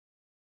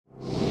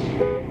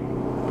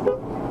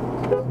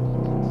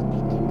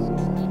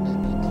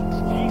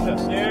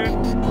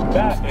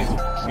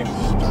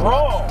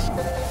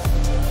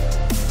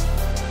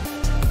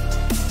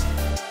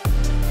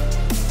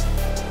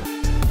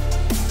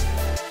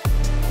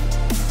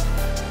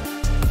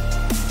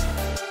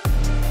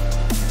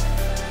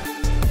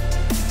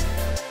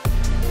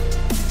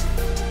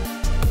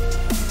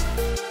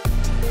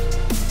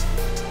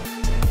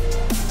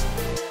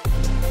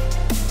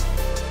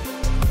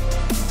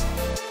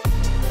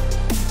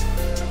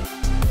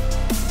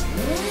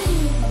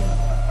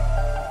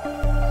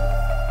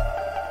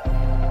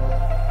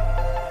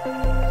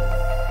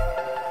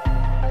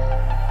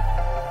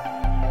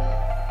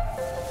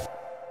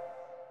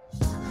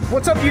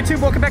What's up YouTube?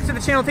 Welcome back to the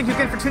channel. Thank you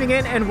again for tuning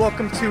in and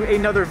welcome to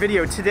another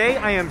video. Today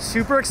I am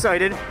super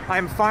excited.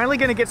 I'm finally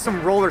gonna get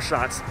some roller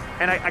shots.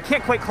 And I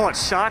can't quite call it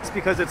shots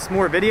because it's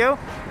more video.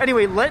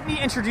 Anyway, let me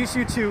introduce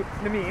you to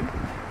Nameem.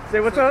 Say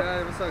what's up.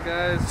 Guys? What's up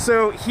guys?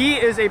 So he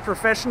is a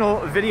professional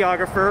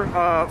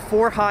videographer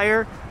for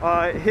hire.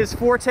 His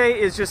forte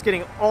is just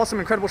getting awesome,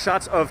 incredible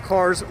shots of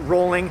cars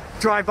rolling,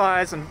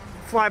 drive-bys and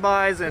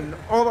flybys and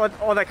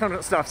all that kind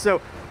of stuff.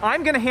 So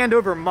I'm gonna hand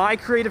over my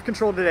creative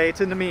control today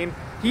to Nameem.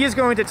 He is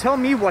going to tell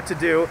me what to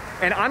do,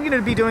 and I'm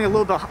gonna be doing a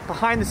little bit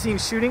behind the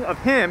scenes shooting of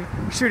him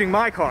shooting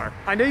my car.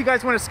 I know you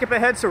guys wanna skip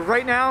ahead, so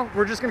right now,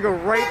 we're just gonna go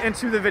right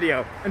into the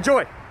video.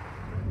 Enjoy.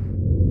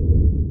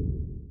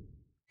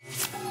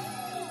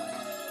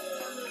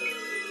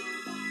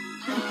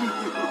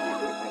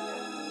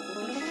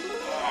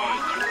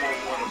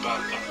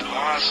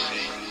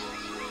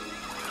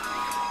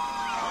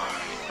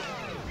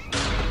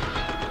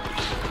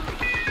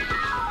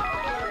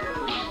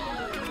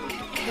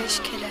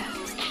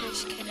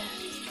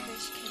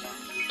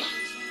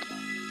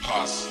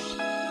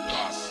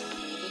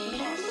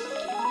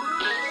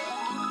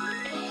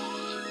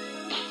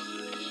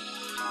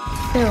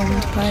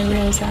 Filmed by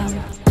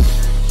Roseanne.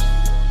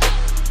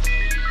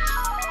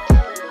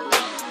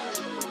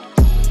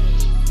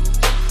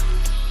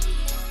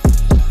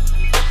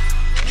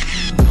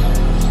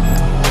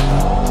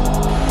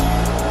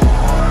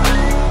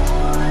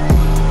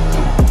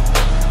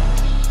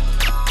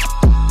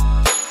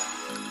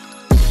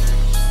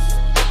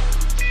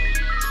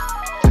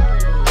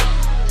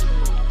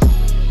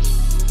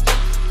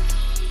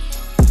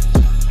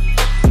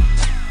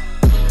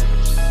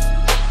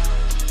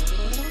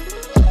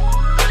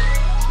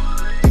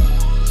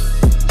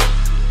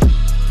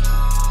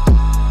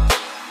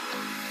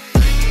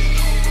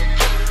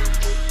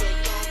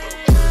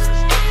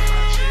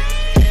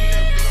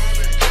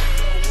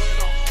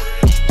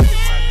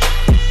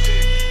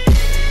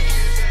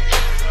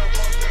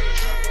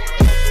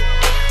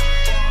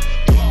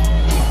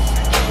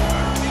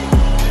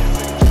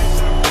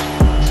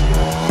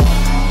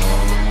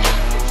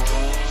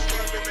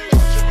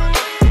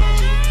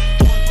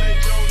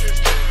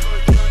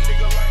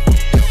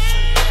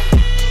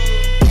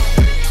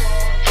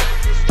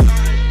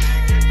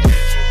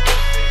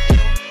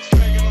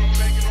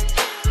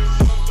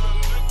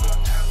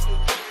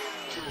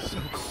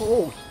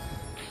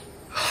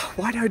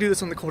 Why do I do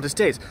this on the coldest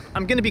days?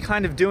 I'm gonna be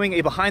kind of doing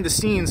a behind the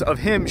scenes of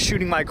him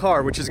shooting my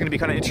car, which is gonna be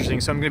kind of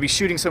interesting. So I'm gonna be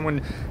shooting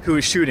someone who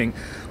is shooting.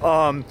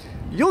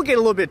 You'll get a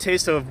little bit of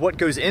taste of what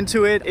goes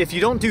into it. If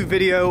you don't do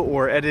video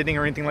or editing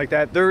or anything like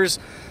that, there's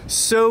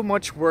so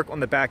much work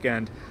on the back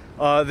end.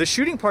 The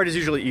shooting part is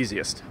usually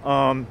easiest.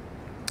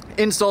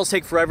 Installs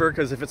take forever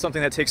because if it's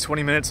something that takes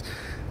 20 minutes,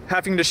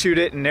 having to shoot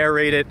it and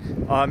narrate it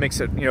makes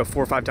it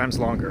 4 or 5 times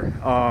longer.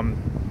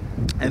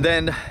 And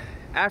then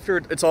after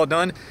it's all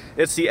done,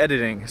 it's the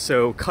editing.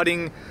 So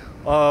cutting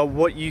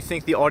what you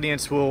think the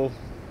audience will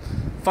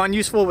find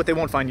useful, what they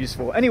won't find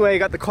useful. Anyway, I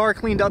got the car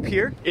cleaned up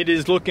here. It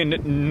is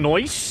looking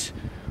nice.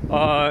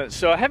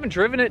 So I haven't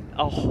driven it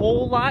a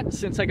whole lot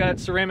since I got it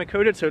ceramic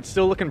coated, so it's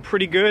still looking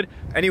pretty good.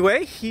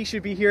 Anyway, he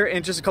should be here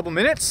in just a couple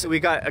minutes. We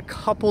got a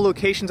couple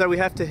locations that we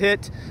have to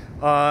hit,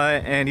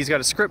 and he's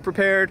got a script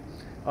prepared.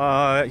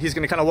 He's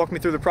gonna kind of walk me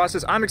through the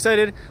process. I'm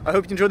excited. I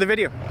hope you enjoy the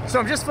video. So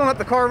I'm just filling up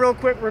the car real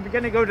quick. We're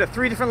gonna go to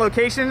 3 different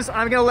locations.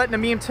 I'm gonna let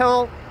Nameem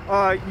tell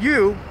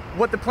you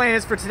what the plan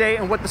is for today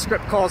and what the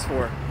script calls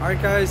for. All right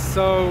guys,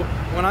 so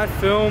when I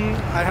film,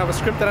 I have a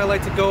script that I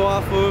like to go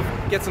off of,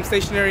 get some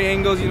stationary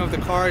angles, of the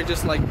car,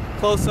 just like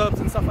close-ups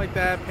and stuff like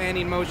that,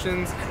 panning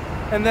motions.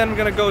 And then we're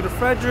gonna go to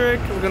Frederick,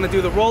 we're gonna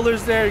do the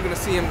rollers there, you're gonna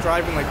see him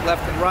driving like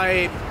left and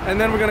right. And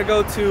then we're gonna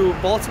go to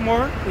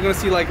Baltimore, you're gonna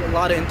see like a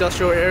lot of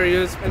industrial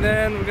areas. And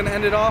then we're gonna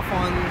end it off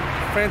on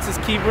Francis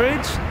Key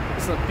Bridge.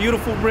 It's a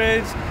beautiful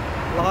bridge,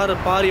 a lot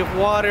of body of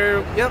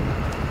water. Yep,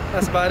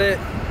 that's about it.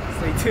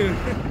 Stay tuned.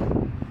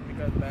 I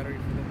got the battery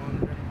for the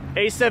monitor.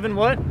 A7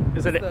 what?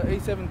 Is it the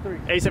A7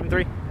 III? A7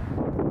 III?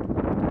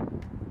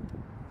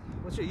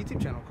 What's your YouTube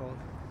channel called?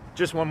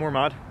 Just one more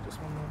mod. Just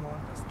one more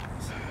mod, that's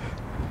nice.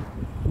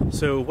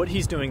 So what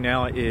he's doing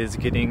now is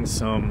getting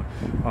some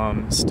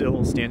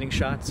still standing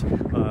shots,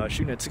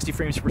 shooting at 60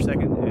 frames per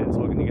second, and it's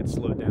all going to get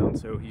slowed down.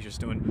 So he's just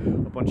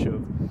doing a bunch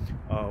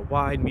of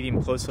wide,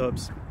 medium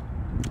close-ups,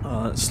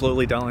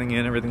 slowly dialing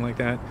in, everything like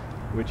that,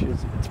 which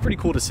is, it's pretty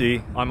cool to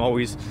see. I'm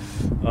always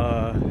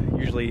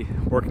usually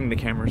working the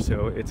camera,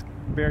 so it's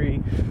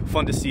very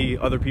fun to see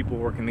other people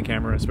working the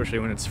camera, especially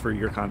when it's for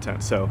your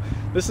content. So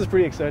this is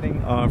pretty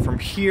exciting. From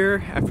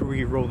here, after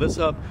we roll this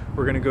up,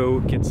 we're gonna go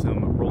get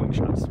some rolling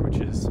shots, which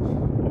is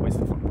always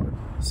the fun part.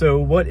 So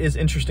what is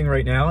interesting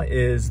right now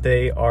is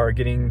they are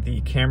getting the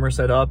camera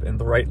set up and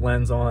the right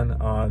lens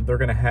on. They're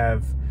gonna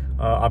have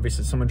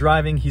obviously someone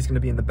driving, he's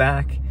gonna be in the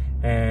back,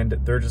 and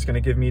they're just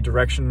gonna give me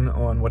direction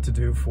on what to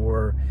do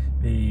for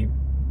the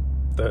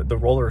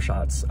roller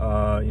shots.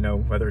 You know,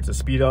 whether it's a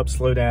speed up,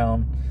 slow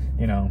down,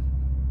 you know,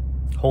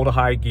 hold a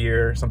high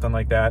gear, something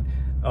like that.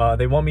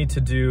 They want me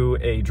to do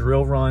a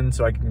drill run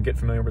so I can get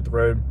familiar with the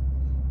road,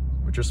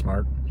 which is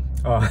smart.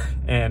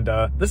 And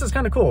this is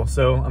kind of cool.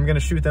 So I'm gonna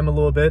shoot them a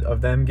little bit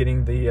of them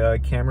getting the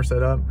camera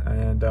set up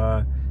and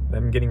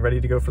them getting ready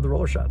to go for the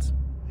roller shots.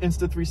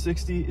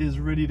 Insta360 is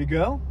ready to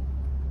go.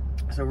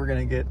 So we're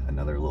gonna get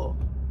another little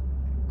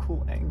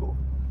cool angle.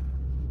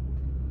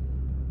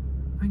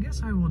 I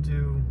guess I will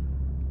do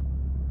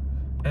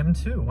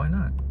M2, why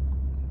not?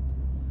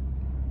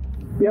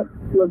 Yep,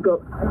 let's go.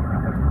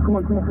 Come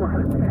on, come on, come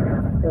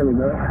on. There we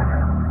go.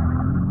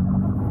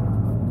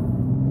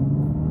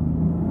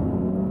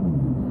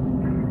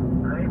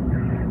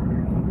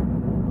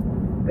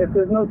 If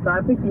there's no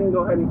traffic, you can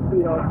go ahead and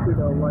speed off to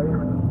the white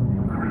lane.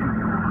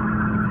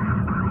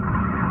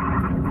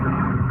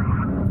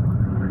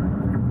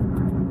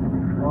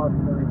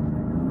 Awesome.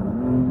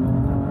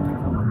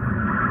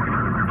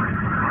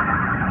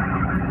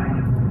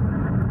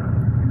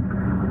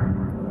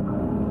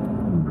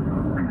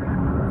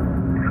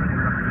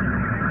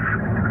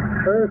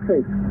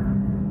 Perfect.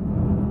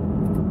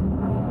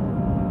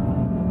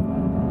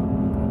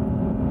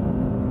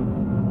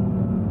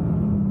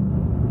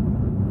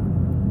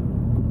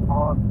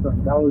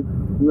 Awesome. That was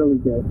really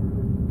good.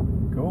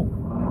 Cool.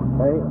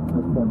 Okay,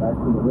 let's go back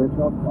to the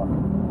original spot.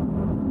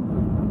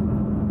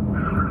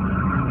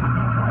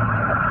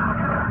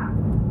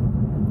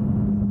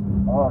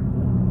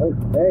 Awesome.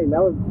 Okay,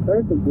 that was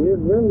perfect, dude.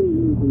 Really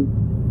easy.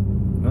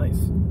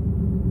 Nice.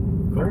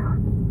 Cool.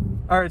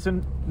 All right, so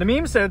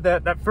Nameem said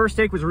that that first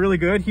take was really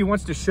good. He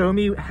wants to show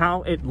me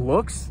how it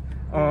looks.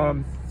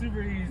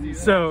 Super easy.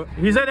 So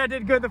he said I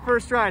did good the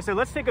first try. So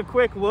let's take a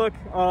quick look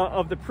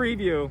of the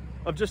preview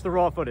of just the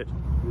raw footage.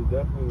 You're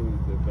definitely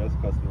the best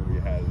customer we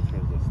had in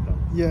terms of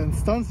stunts. Yeah, and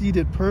stunts you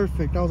did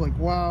perfect. I was like,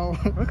 wow.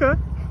 Okay.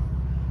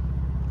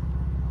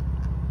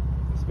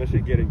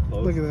 Especially getting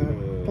close Look at to that.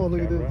 the Oh,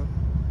 look at camera.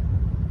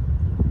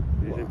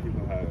 this. Usually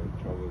people have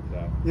trouble with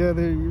that. Yeah,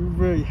 they're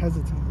very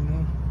hesitant, you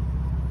know.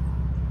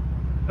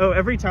 Oh,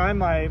 every time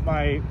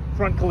my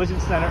front collision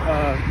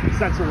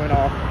sensor went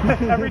off.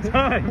 Every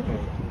time.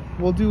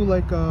 We'll do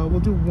like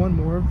we'll do one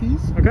more of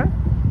these. Okay.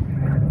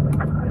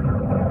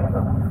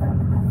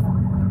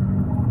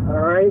 All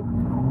right,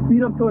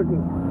 speed up towards me.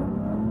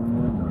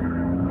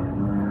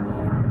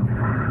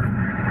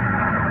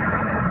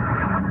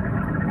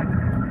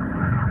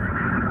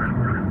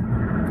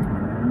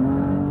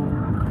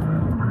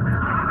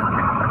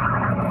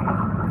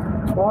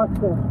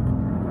 Awesome.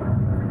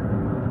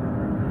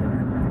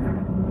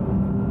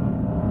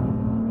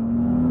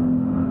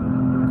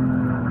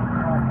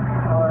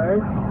 All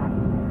right.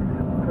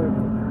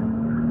 Perfect.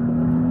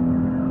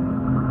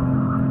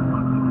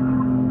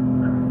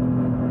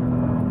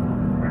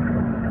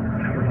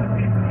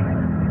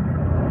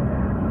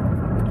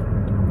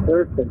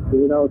 Perfect,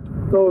 dude. That was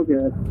so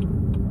good.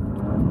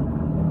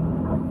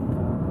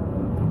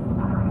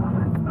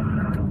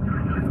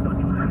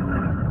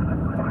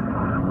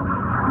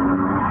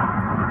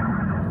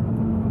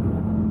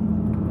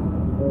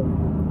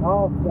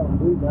 Awesome,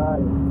 we got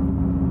it.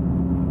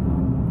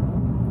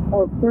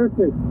 Oh,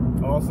 perfect.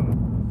 Awesome.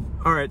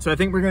 All right, so I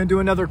think we're gonna do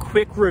another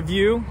quick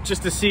review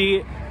just to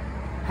see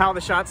how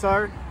the shots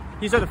are.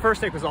 He said the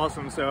first take was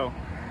awesome, so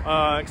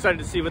excited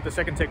to see what the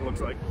second take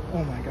looks like.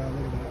 Oh my god,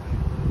 look at that.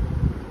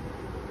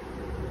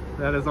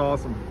 That is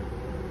awesome.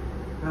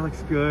 That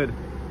looks good.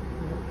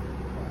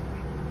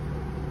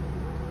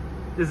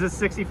 Is this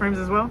 60 frames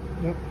as well?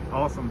 Yep.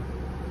 Awesome.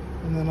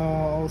 And then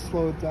I'll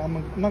slow it down.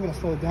 I'm not gonna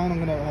slow it down. I'm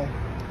gonna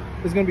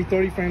it's gonna be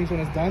 30 frames when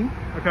it's done.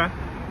 Okay.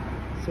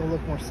 So it'll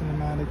look more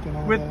cinematic and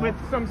all With that. with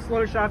some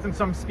slow shots and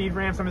some speed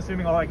ramps, I'm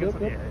assuming all that good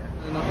stuff. Yep. Yeah,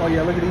 And, oh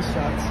yeah, look at these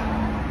shots.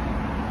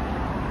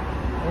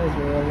 That was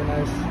really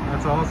nice. yeah.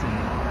 That's awesome.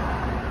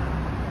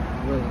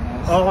 Really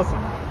nice.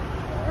 Awesome.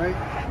 All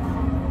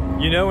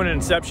right. You know, in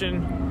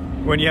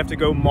Inception, when you have to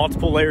go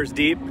multiple layers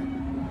deep,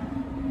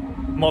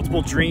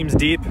 multiple dreams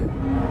deep,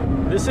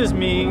 this is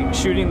me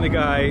shooting the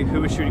guy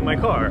who was shooting my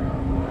car.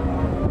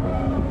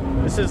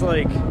 This is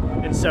like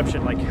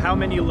Inception, like how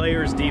many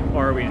layers deep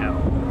are we now?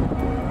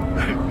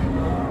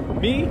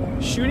 Me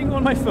shooting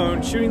on my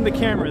phone, shooting the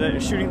camera that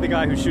is shooting the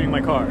guy who's shooting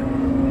my car.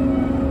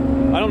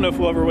 I don't know if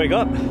we'll ever wake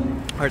up.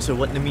 All right, so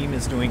what Nameem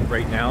is doing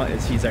right now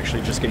is he's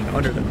actually just getting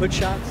under the hood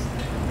shots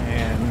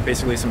and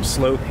basically some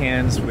slow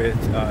pans with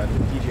the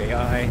DJI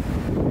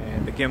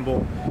and the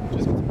gimbal.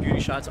 Just get some beauty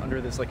shots under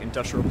this like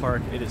industrial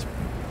park. It is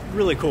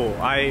really cool.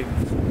 I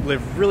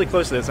live really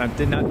close to this. I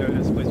did not know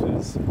this place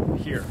was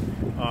here.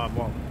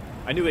 Well,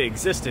 I knew it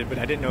existed, but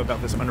I didn't know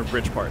about this under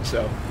bridge part.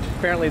 So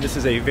apparently this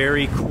is a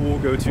very cool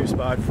go-to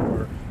spot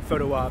for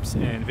photo ops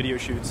and video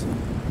shoots.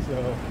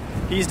 So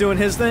he's doing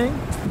his thing.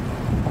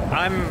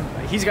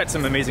 He's got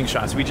some amazing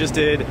shots. We just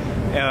did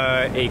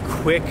a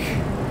quick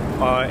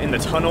in the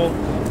tunnel,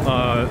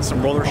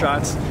 some roller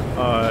shots.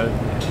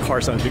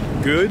 Car sounded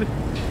good.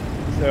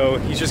 So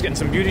he's just getting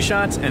some beauty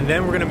shots, and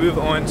then we're gonna move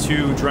on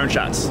to drone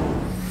shots.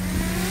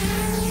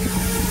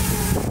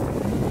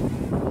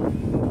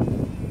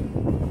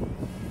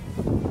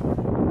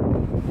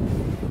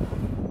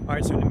 All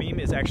right, so Nameem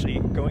is is actually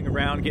going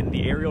around getting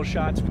the aerial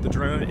shots with the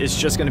drone. It's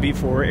just going to be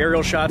for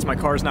aerial shots. My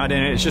car's not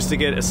in it. It's just to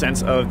get a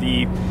sense of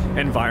the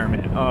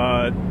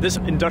environment. This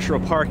industrial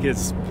park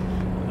is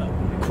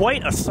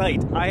quite a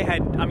sight.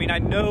 I mean, I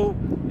know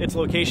its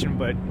location,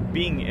 but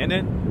being in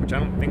it, which I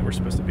don't think we're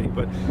supposed to be,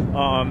 but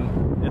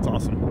it's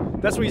awesome.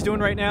 That's what he's doing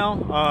right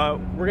now.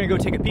 We're gonna go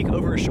take a peek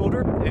over his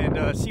shoulder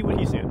and see what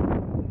he's doing.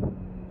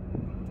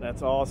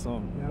 That's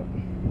awesome. Yep.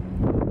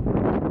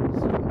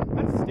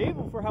 That's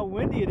stable for how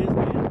windy it is,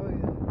 man. Oh,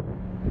 yeah.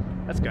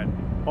 That's got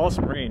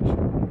awesome range.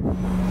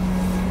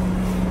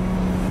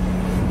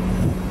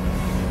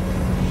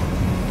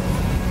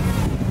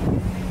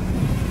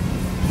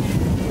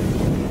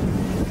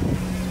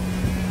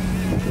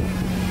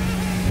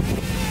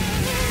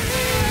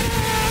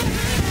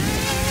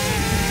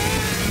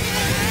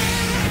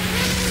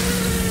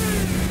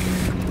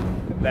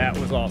 That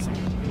was awesome.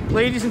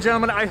 Ladies and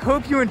gentlemen, I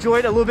hope you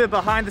enjoyed a little bit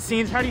behind the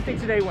scenes. How do you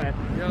think today went?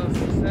 Yo,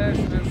 success,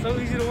 man. So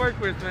easy to work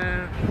with,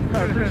 man.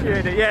 I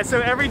appreciate it. Yeah,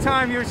 so every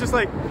time he was just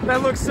like,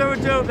 that looks so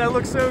dope, that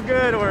looks so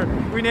good, or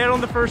we nailed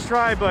on the first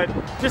try, but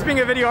just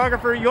being a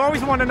videographer, you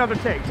always want another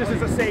take, just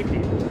as a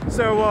safety.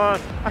 So I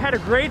had a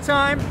great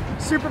time,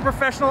 super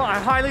professional. I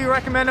highly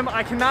recommend him.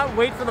 I cannot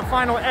wait for the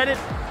final edit.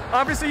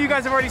 Obviously you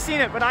guys have already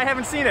seen it, but I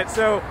haven't seen it,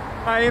 so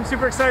I am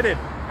super excited.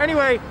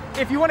 Anyway,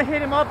 if you want to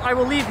hit him up, I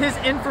will leave his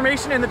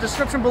information in the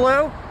description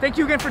below. Thank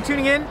you again for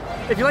tuning in.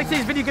 If you like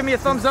today's video, give me a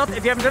thumbs up.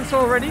 If you haven't done so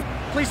already,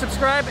 please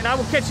subscribe, and I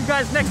will catch you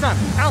guys next time.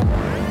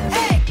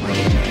 Out!